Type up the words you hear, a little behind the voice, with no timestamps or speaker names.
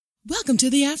Welcome to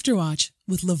the Afterwatch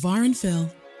with LeVar and Phil.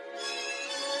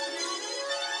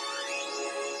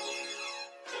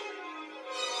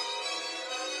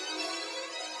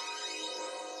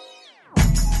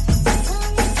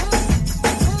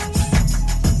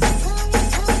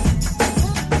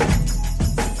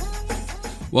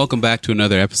 Welcome back to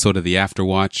another episode of the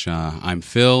Afterwatch. I'm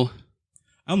Phil.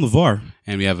 I'm LeVar.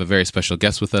 And we have a very special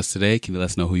guest with us today. Can you let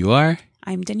us know who you are?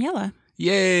 I'm Daniela.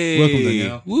 Yay! Welcome,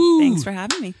 Danielle. Woo! Thanks for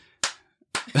having me.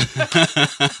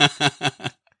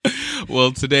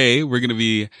 Well, today we're going to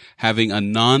be having a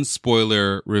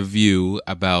non-spoiler review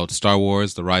about Star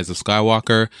Wars: The Rise of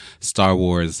Skywalker, Star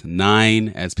Wars 9,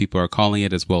 as people are calling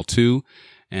it as well too.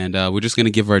 And we're just going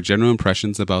to give our general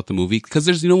impressions about the movie because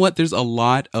there's a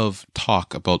lot of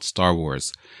talk about Star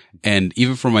Wars. And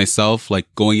even for myself,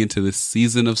 like going into this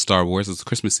season of Star Wars, it's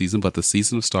Christmas season, but the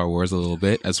season of Star Wars a little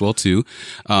bit as well too.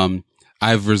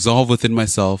 I've resolved within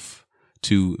myself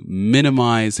to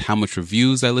minimize how much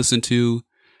reviews I listen to,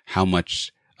 how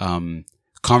much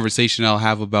conversation I'll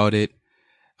have about it.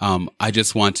 I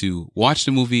just want to watch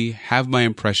the movie, have my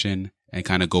impression, and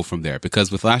kind of go from there.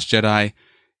 Because with Last Jedi,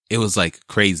 it was like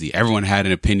crazy. Everyone had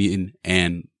an opinion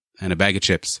and a bag of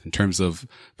chips in terms of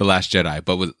The Last Jedi.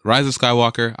 But with Rise of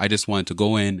Skywalker, I just wanted to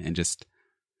go in and just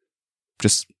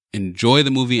enjoy the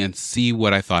movie and see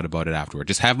what I thought about it afterward.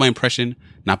 Just have my impression,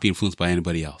 not be influenced by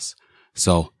anybody else.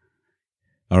 So,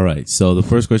 all right. So the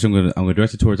first question I'm gonna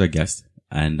direct it towards our guest.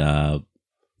 And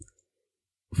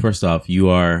first off, you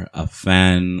are a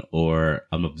fan or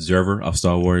an observer of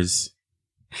Star Wars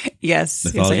Yes,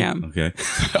 mythology? yes I am. Okay.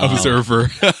 observer.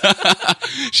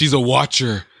 She's a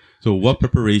watcher. So what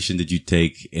preparation did you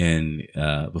take in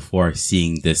before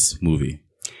seeing this movie?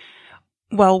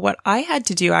 Well, what I had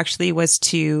to do actually was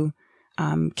to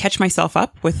catch myself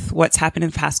up with what's happened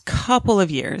in the past couple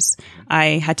of years.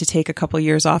 I had to take a couple of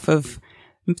years off of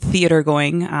theater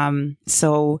going.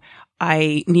 So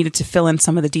I needed to fill in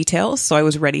some of the details. So I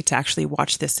was ready to actually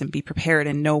watch this and be prepared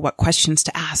and know what questions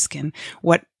to ask and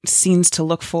what scenes to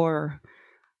look for,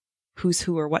 who's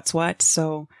who or what's what.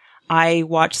 So I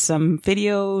watched some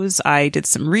videos. I did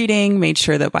some reading, made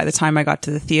sure that by the time I got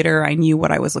to the theater, I knew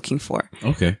what I was looking for.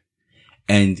 Okay.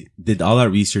 And did all that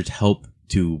research help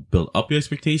to build up your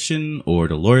expectation or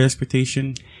to lower your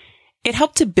expectation? It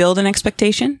helped to build an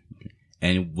expectation.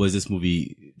 And was this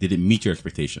movie, did it meet your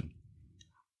expectation?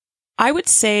 I would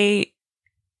say,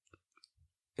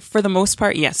 for the most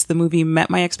part, yes, the movie met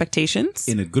my expectations.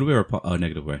 In a good way or a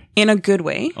negative way? In a good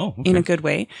way. Oh, okay. In a good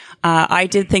way. I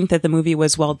did think that the movie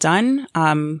was well done.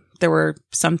 There were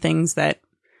some things that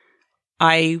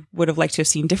I would have liked to have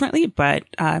seen differently, but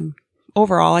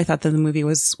overall, I thought that the movie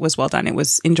was well done. It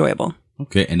was enjoyable.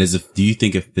 Okay. And do you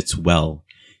think it fits well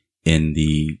in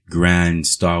the grand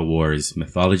Star Wars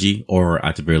mythology, or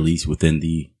at the very least within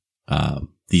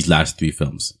these last three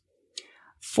films?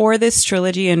 For this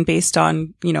trilogy, and based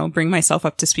on, bring myself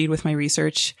up to speed with my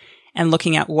research and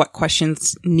looking at what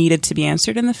questions needed to be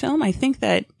answered in the film, I think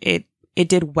that it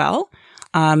did well.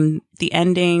 The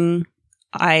ending,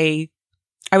 I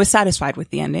was satisfied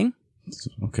with the ending.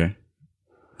 Okay.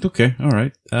 Okay. All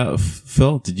right.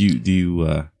 Phil, do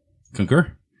you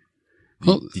concur?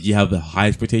 Well, did you have the high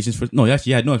expectations for? No, actually,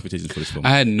 you had no expectations for this film.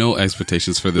 I had no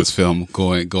expectations for this film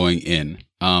going in.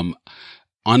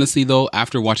 Honestly, though,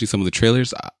 after watching some of the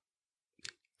trailers,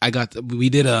 we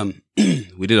did a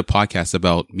podcast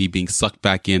about me being sucked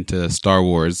back into Star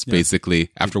Wars, basically,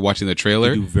 after watching the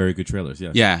trailer. You do very good trailers, yeah.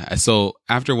 Yeah. So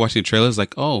after watching the trailers,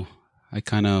 like, oh, I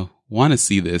kind of want to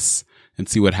see this and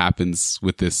see what happens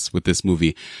with this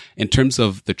movie. In terms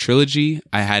of the trilogy,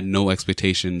 I had low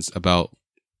expectations that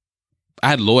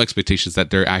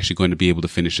they're actually going to be able to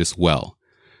finish this well.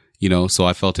 So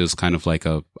I felt it was kind of like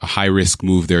a high risk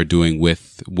move they're doing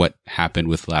with what happened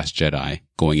with Last Jedi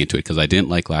going into it, because I didn't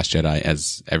like Last Jedi,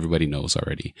 as everybody knows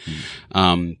already.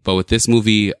 But with this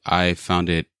movie, I found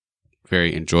it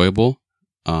very enjoyable.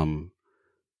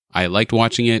 I liked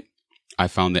watching it. I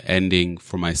found the ending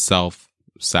for myself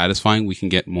satisfying. We can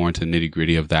get more into the nitty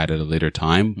gritty of that at a later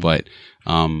time, but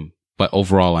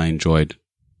overall, I enjoyed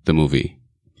the movie.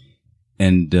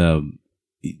 And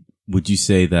would you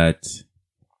say that,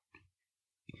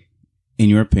 in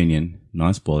your opinion,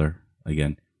 non-spoiler,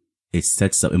 again, it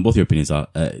sets up, in both your opinions, does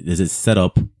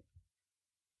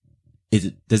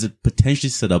it potentially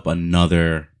set up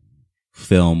another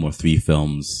film or three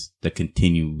films that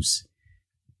continues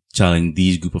telling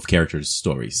these group of characters'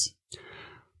 stories?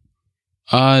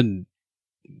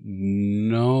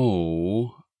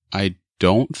 No, I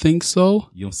don't think so.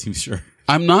 You don't seem sure.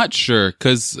 I'm not sure,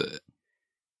 because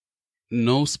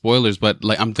no spoilers, but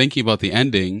like I'm thinking about the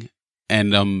ending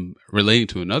and relating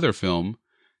to another film,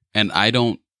 And I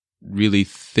don't really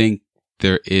think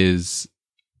there is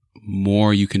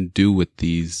more you can do with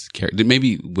these characters.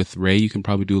 Maybe with Rey, you can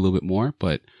probably do a little bit more,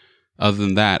 but other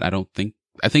than that, I think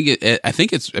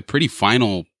it's a pretty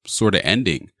final sort of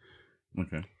ending.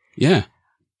 Okay. Yeah.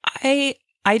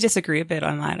 I disagree a bit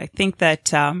on that. I think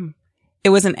that it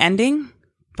was an ending,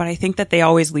 but I think that they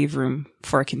always leave room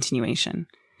for a continuation.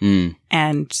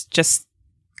 And just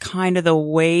kind of the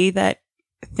way that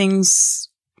things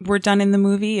were done in the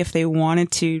movie, if they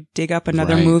wanted to dig up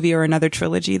another movie or another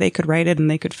trilogy, they could write it and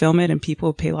they could film it and people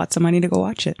would pay lots of money to go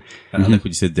watch it. I like what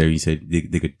you said there. You said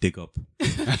they could dig up.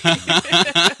 If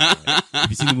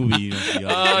you see the movie, you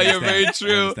know. You're very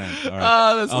true. All right.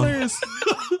 Oh, that's hilarious.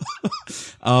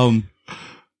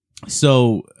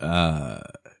 So, I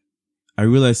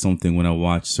realized something when I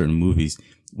watched certain movies.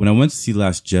 When I went to see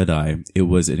Last Jedi, it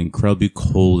was an incredibly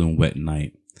cold and wet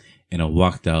night. And I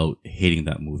walked out hating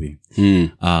that movie.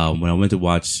 When I went to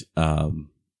watch,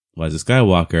 Rise of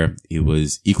Skywalker, it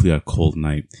was equally a cold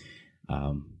night.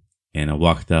 And I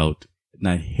walked out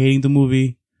not hating the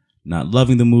movie, not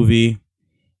loving the movie.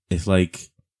 It's like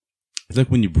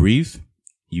when you breathe,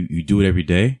 you do it every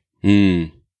day.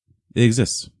 It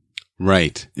exists.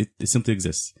 Right. It simply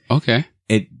exists. Okay.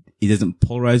 It doesn't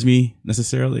polarize me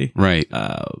necessarily. Right.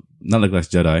 Not like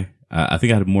Last Jedi. I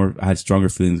think I had stronger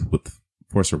feelings with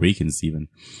Force Awakens even.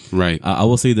 Right. I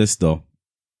will say this though.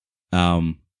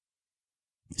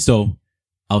 So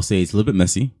I'll say it's a little bit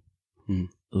messy, a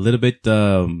little bit,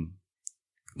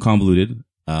 convoluted,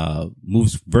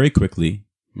 moves very quickly.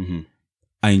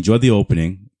 I enjoyed the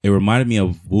opening. It reminded me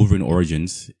of Wolverine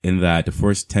Origins in that the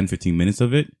first 10, 15 minutes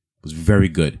of it was very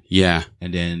good. Yeah.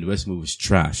 And then the rest of the movie was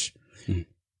trash.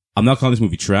 I'm not calling this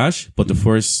movie trash, but the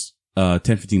first, 10,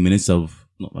 15 minutes of,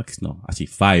 actually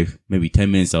 5, maybe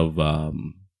 10 minutes of,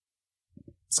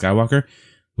 Skywalker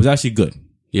was actually good.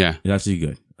 Yeah. It's actually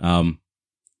good.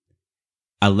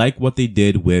 I like what they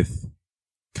did with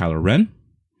Kylo Ren.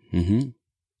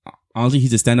 Honestly,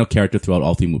 he's a standout character throughout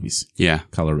all 3 movies. Yeah.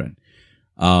 Kylo Ren.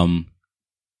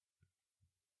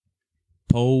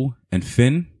 Poe and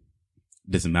Finn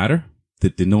doesn't matter.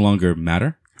 They no longer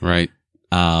matter. Right.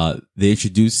 They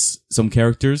introduce some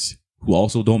characters who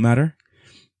also don't matter.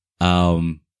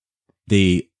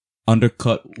 They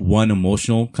undercut one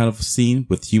emotional kind of scene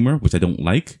with humor, which I don't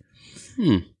like.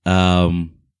 Because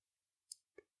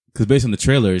based on the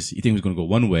trailers, you think it was going to go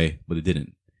one way, but it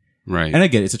didn't. Right. And I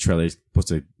get it. It's a trailer. It's supposed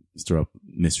to stir up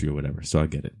mystery or whatever. So I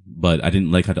get it. But I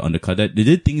didn't like how to undercut that. They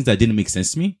did things that didn't make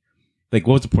sense to me. Like,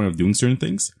 what was the point of doing certain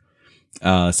things?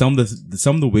 Some of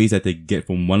the ways that they get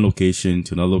from one location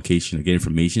to another location to get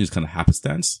information is kind of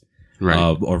happenstance. Right.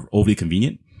 Or overly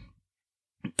convenient.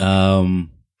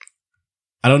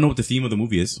 I don't know what the theme of the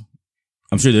movie is.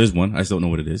 I'm sure there is one. I just don't know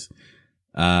what it is.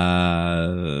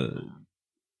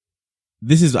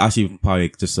 This is actually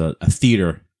probably just a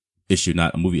theater issue,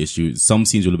 not a movie issue. Some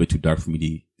scenes are a little bit too dark for me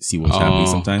to see what's happening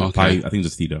sometimes. Okay. I think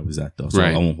it's a theater I was at though, so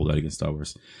Right. I won't hold that against Star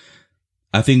Wars.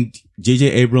 I think J.J.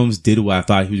 Abrams did what I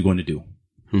thought he was going to do.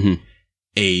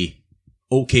 A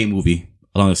okay movie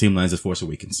along the same lines as Force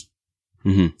Awakens.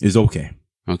 Is okay.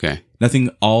 Okay. Nothing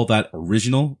all that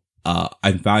original.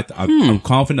 In fact, I'm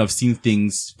confident I've seen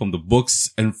things from the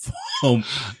books and from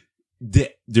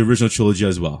the original trilogy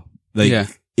as well.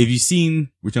 Like, if you've seen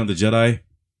Return of the Jedi,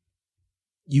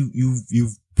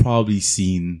 you've probably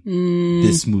seen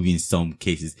this movie in some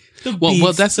cases.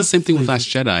 Well, that's the same thing with Last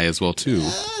Jedi as well too.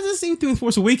 The same thing with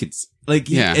Force Awakens.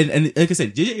 Like, and like I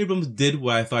said, J.J. Abrams did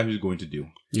what I thought he was going to do.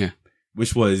 Yeah.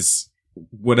 Which was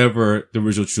whatever the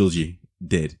original trilogy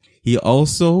did. He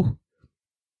also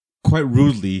quite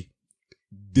rudely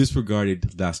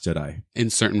disregarded Last Jedi. In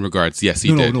certain regards, yes,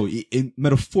 he did. No.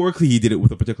 Metaphorically, he did it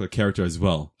with a particular character as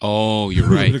well. Oh, you're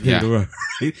right. Yeah.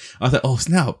 I thought, oh,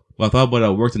 snap. Well, I thought about it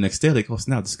at work the next day. Like, oh,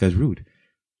 snap, this guy's rude.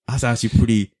 That's actually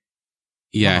pretty...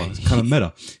 Yeah. It's kind of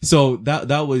meta. So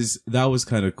that was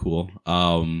kind of cool.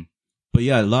 But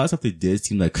yeah, a lot of stuff they did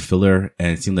seemed like filler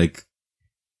and it seemed like,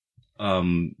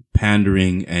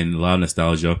 pandering and a lot of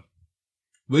nostalgia,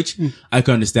 which I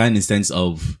could understand in the sense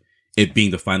of it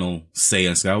being the final say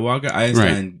on Skywalker. I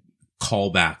understand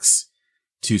callbacks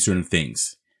to certain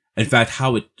things. In fact,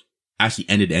 how it actually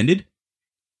ended,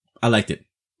 I liked it.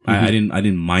 I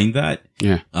didn't mind that.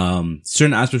 Yeah.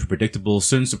 Certain aspects were predictable.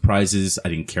 Certain surprises I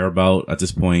didn't care about at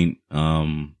this point.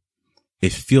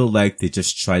 It feel like they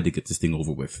just tried to get this thing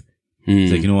over with.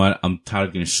 It's like, you know what? I'm tired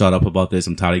of getting shut up about this.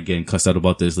 I'm tired of getting cussed out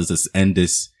about this. Let's just end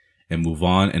this and move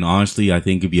on. And honestly, I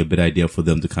think it'd be a good idea for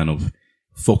them to kind of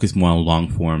focus more on long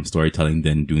form storytelling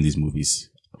than doing these movies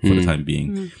for the time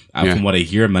being. From what I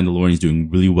hear, Mandalorian is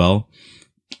doing really well.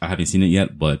 I haven't seen it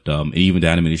yet, but even the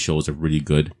animated shows are really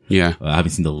good. Yeah. I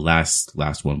haven't seen the last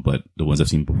one, but the ones I've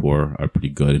seen before are pretty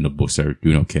good, and the books are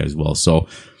doing okay as well. So,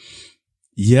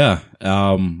 yeah,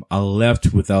 I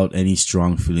left without any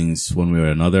strong feelings one way or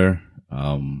another,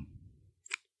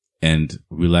 and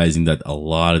realizing that a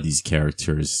lot of these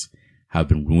characters have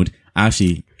been ruined.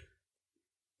 Actually,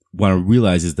 what I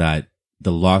realize is that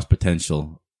the lost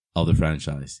potential of the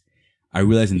franchise. I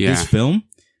realize in this film,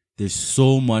 there's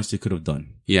so much they could have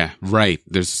done. Yeah, right.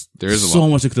 There's so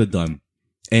much they could have done.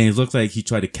 And it looked like he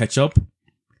tried to catch up.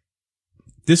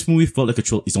 This movie felt like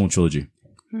its own trilogy.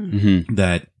 Mm-hmm.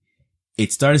 That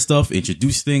it started stuff,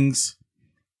 introduced things.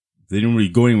 They didn't really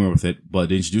go anywhere with it, but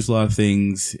they introduced a lot of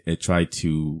things. It tried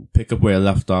to pick up where it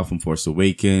left off from Force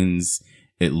Awakens.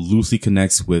 It loosely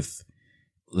connects with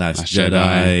Last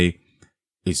Jedi.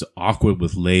 It's awkward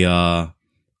with Leia.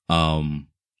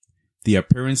 The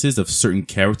appearances of certain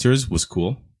characters was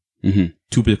cool. Mm-hmm.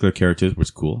 Two particular characters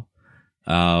was cool.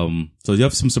 So you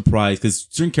have some surprise because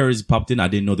certain characters popped in. I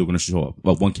didn't know they were going to show up.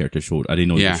 Well, one character showed. I didn't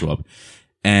know they were going to show up.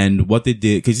 And what they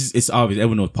did, because it's obvious,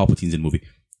 everyone knows Palpatine's in the movie.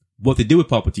 What they did with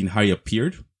Palpatine, how he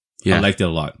appeared, I liked it a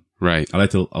lot. Right. I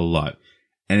liked it a lot.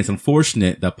 And it's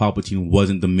unfortunate that Palpatine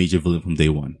wasn't the major villain from day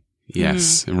one.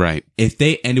 Yes, right. If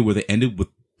they ended where they ended with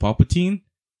Palpatine,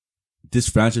 this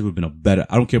franchise would have been a better,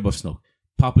 I don't care about Snoke.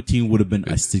 Palpatine would have been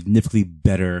a significantly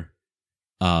better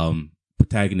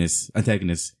antagonist.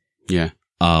 Yeah.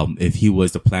 If he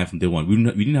was the plan from day one. We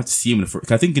didn't have to see him in the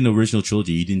first, I think in the original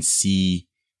trilogy, you didn't see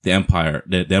the Emperor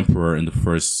in the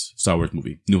first Star Wars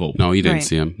movie, New Hope. No, you didn't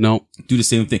see him. No. Do the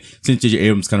same thing. Since J.J.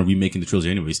 Abrams kind of remaking the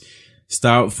trilogy anyways.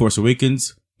 Force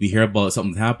Awakens, we hear about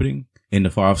something happening in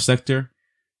the far off sector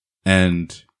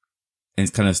and it's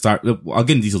kind of I'll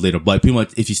get into these later, but pretty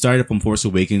much if you started from Force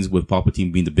Awakens with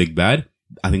Palpatine being the big bad,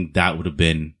 I think that would have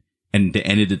been, and they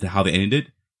ended it how they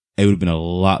ended it would have been a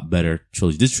lot better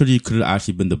trilogy. This trilogy could have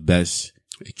actually been the best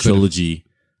trilogy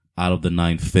out of the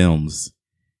 9 films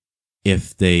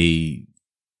if they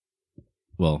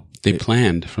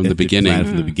planned from the beginning. If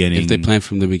they planned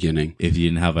from the beginning. If you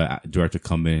didn't have a director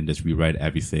come in and just rewrite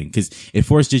everything. Because it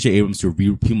forced J.J. Abrams to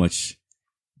pretty much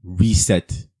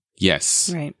reset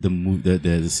right.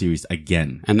 the series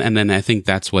again. And then I think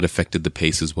that's what affected the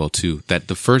pace as well too. That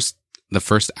the first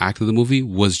act of the movie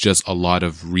was just a lot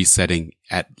of resetting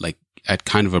at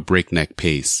kind of a breakneck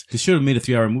pace. They should have made a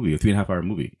 3-hour movie, a 3.5-hour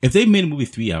movie. If they made a movie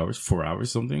 3 hours, 4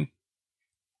 hours, something,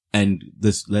 and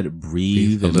just let it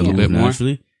breathe a little bit more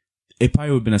naturally, it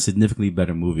probably would have been a significantly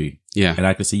better movie. Yeah. And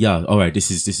I could say, yeah, all right, this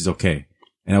is okay.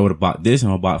 And I would have bought this and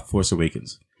I would have bought Force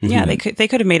Awakens. Yeah, they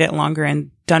could have made it longer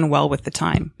and done well with the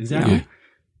time. Exactly. You know?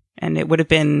 And it would have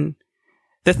been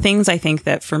the things I think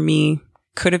that for me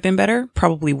could have been better,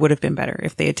 probably would have been better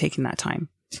if they had taken that time.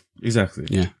 Exactly.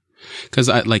 Yeah. Cause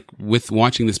with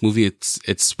watching this movie,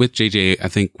 it's with I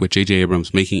think with J.J.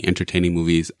 Abrams making entertaining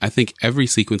movies. I think every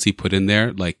sequence he put in there,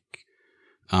 I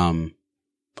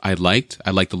liked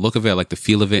the look of it. I liked the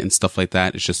feel of it and stuff like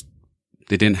that. It's just,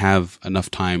 they didn't have enough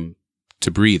time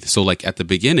to breathe. So at the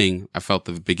beginning, I felt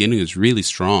the beginning was really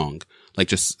strong.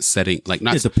 Just setting,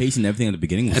 not the pace and everything at the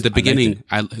beginning. At the beginning,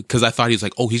 cause I thought he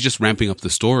was he's just ramping up the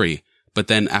story. But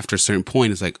then after a certain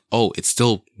point, it's it's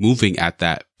still moving at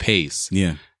that pace.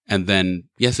 Yeah. And then,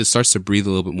 yes, it starts to breathe a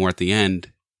little bit more at the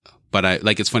end. But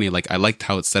it's funny, I liked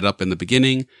how it's set up in the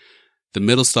beginning. The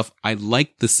middle stuff, I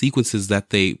liked the sequences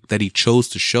that he chose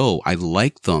to show. I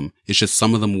liked them. It's just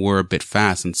some of them were a bit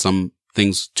fast and some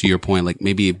things, to your point,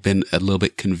 maybe have been a little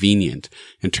bit convenient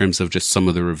in terms of just some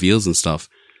of the reveals and stuff.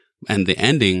 And the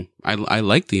ending, I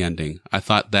liked the ending. I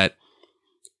thought that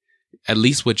at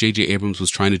least what J.J. Abrams was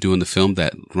trying to do in the film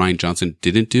that Rian Johnson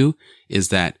didn't do is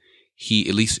that he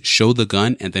at least showed the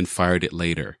gun and then fired it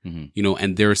later. Mm-hmm.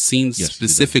 And there are scenes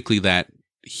specifically that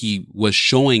he was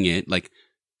showing it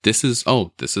this is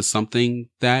something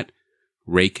that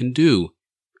Rey can do.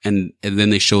 And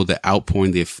then they show the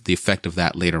outpouring, the effect of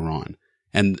that later on.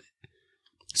 And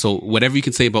so whatever you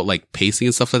can say about pacing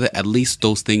and stuff like that, at least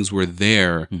those things were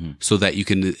there so that you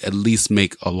can at least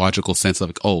make a logical sense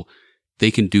of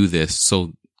they can do this.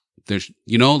 So there's,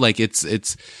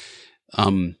 it's,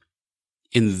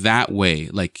 in that way,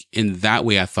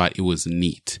 I thought it was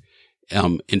neat.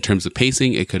 In terms of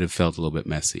pacing, it could have felt a little bit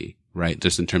messy, right?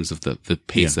 Just in terms of the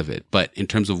pace of it. But in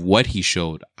terms of what he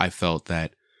showed, I felt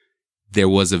that there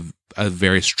was a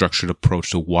very structured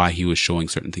approach to why he was showing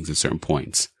certain things at certain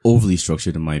points. Overly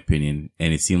structured, in my opinion.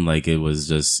 And it seemed like it was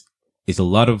just, it's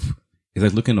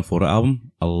like looking at a photo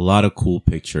album, a lot of cool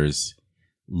pictures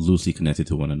loosely connected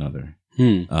to one another.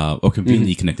 Or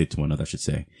conveniently connected to one another, I should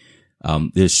say.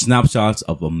 There's snapshots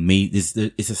of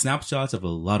it's a snapshots of a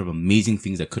lot of amazing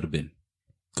things that could have been.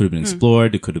 could have been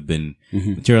explored. It could have been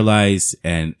materialized,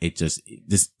 and it just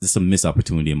this is a missed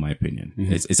opportunity in my opinion.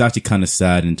 It's actually kind of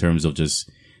sad in terms of just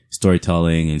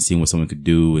storytelling and seeing what someone could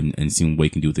do and seeing what you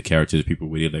can do with the characters. People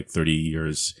waited like 30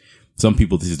 years. Some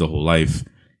people, this is the whole life,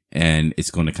 and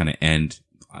it's going to kind of end.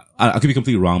 I could be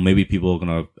completely wrong. Maybe people are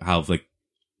going to have like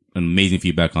amazing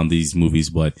feedback on these movies,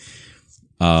 but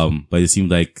it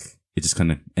seemed like it just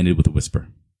kind of ended with a whisper.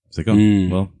 It's like, oh,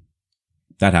 well,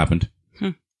 that happened.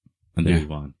 And then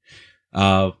move on.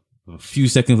 A few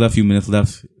seconds left, few minutes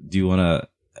left. Do you want to,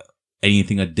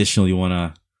 anything additional you want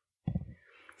to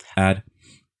add?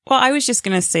 Well, I was just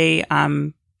going to say,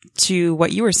 to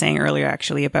what you were saying earlier,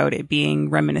 actually, about it being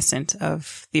reminiscent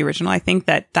of the original. I think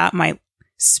that might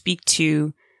speak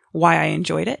to why I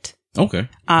enjoyed it. Okay.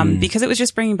 Because it was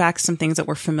just bringing back some things that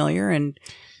were familiar and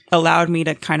allowed me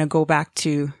to kind of go back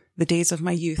to the days of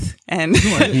my youth and,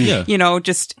 you know,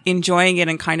 just enjoying it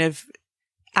and kind of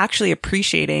actually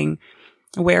appreciating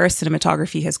where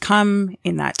cinematography has come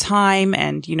in that time.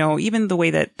 And, you know, even the way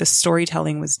that the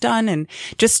storytelling was done. And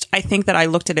just, I think that I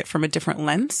looked at it from a different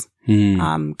lens,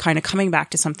 kind of coming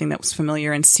back to something that was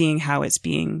familiar and seeing how it's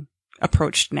being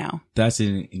approached now. That's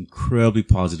an incredibly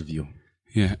positive view.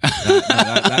 Yeah.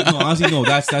 No, honestly, no,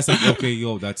 that's like, okay,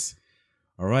 yo, that's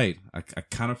all right. I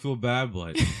kind of feel bad,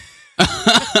 but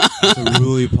it's a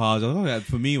really positive. Oh, yeah,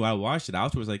 for me, when I watched it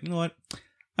afterwards, like, you know what?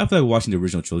 I feel like watching the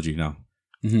original trilogy now.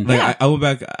 Like, I went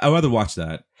back, I'd rather watch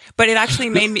that. But it actually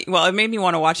made me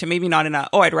want to watch it. Maybe not in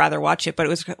I'd rather watch it, but it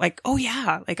was like, oh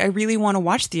yeah, like I really want to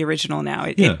watch the original now.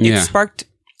 It sparked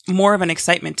more of an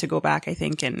excitement to go back, I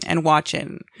think, and watch it.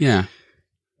 Yeah.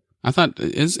 I thought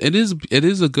it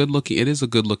is a good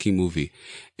looking movie.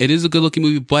 It is a good looking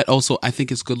movie, but also I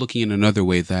think it's good looking in another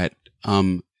way that,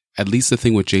 at least the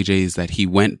thing with JJ is that he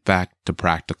went back to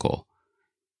practical.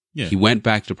 Yeah. He went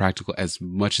back to practical as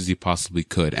much as he possibly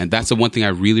could. And that's the one thing I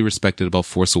really respected about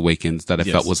Force Awakens that I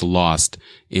felt was lost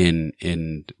in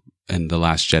The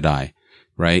Last Jedi,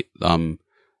 right?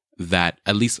 That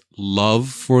at least love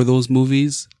for those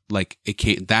movies, like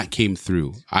that came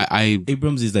through.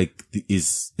 Abrams is like,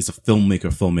 is a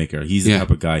filmmaker. He's the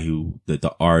type of guy who,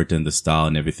 the art and the style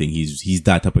and everything, he's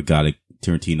that type of guy, like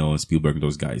Tarantino and Spielberg and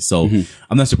those guys. So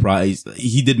I'm not surprised.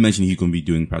 He did mention he's going to be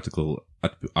doing practical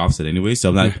offset anyway. So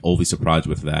I'm not always surprised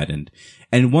with that. And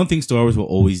one thing Star Wars will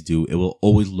always do, it will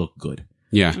always look good.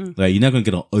 Yeah. Like, you're not going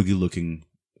to get an ugly looking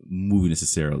movie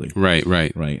necessarily. Right.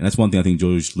 And that's one thing I think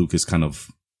George Lucas kind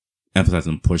of emphasized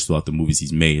and pushed throughout the movies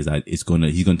he's made, is that he's going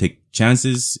to take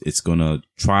chances. It's going to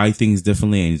try things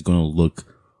differently, and he's going to look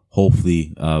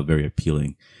hopefully, very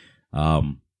appealing. But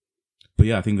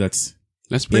yeah, I think that's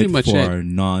pretty much it for our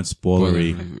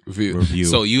non-spoilery review.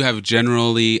 So you have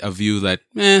generally a view that,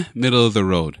 middle of the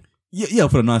road. Yeah,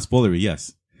 for the non-spoilery,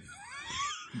 yes.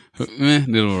 Middle of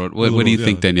the road. What do you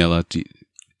think, Daniela?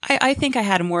 I think I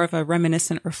had more of a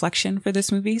reminiscent reflection for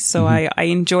this movie. So I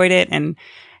enjoyed it and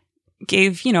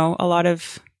gave, a lot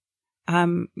of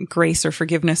grace or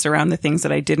forgiveness around the things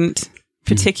that I didn't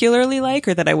particularly like,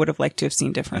 or that I would have liked to have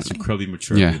seen differently. That's incredibly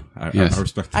mature. Yeah. I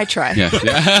respect that. I try. Yes.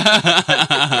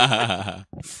 Yeah.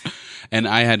 And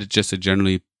I had just a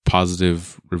generally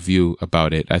positive review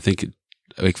about it. I think,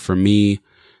 like, for me,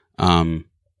 I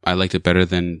liked it better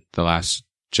than The Last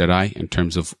Jedi in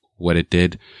terms of what it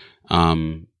did.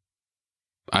 I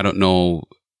don't know,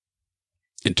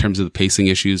 in terms of the pacing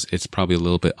issues, it's probably a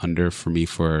little bit under for me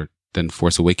than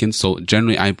Force Awakens. So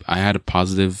generally, I had a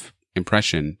positive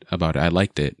impression about it. I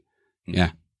liked it. Yeah.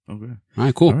 Okay. All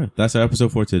right, cool. All right. That's our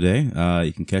episode for today.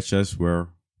 You can catch us where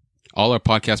all our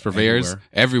podcast purveyors,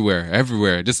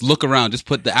 everywhere. Just look around. Just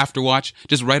put the Afterwatch,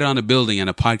 just write it on a building, and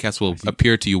a podcast will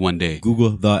appear to you one day. Google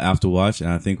the Afterwatch, and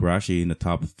I think we're actually in the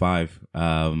top 5.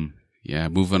 Yeah,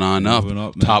 moving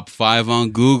up. Top 5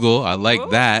 on Google. I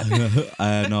like that.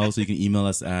 And also you can email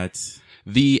us at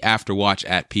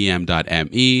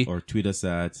theafterwatch@pm.me or tweet us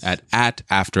at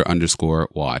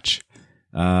 @after_watch.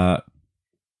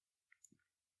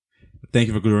 Thank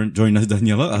you for joining us,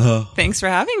 Daniela. Thanks for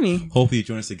having me. Hopefully you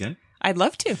join us again. I'd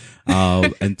love to.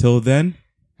 Until then,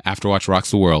 Afterwatch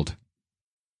rocks the world.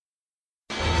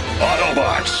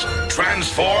 Autobots,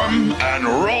 transform and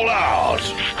roll out!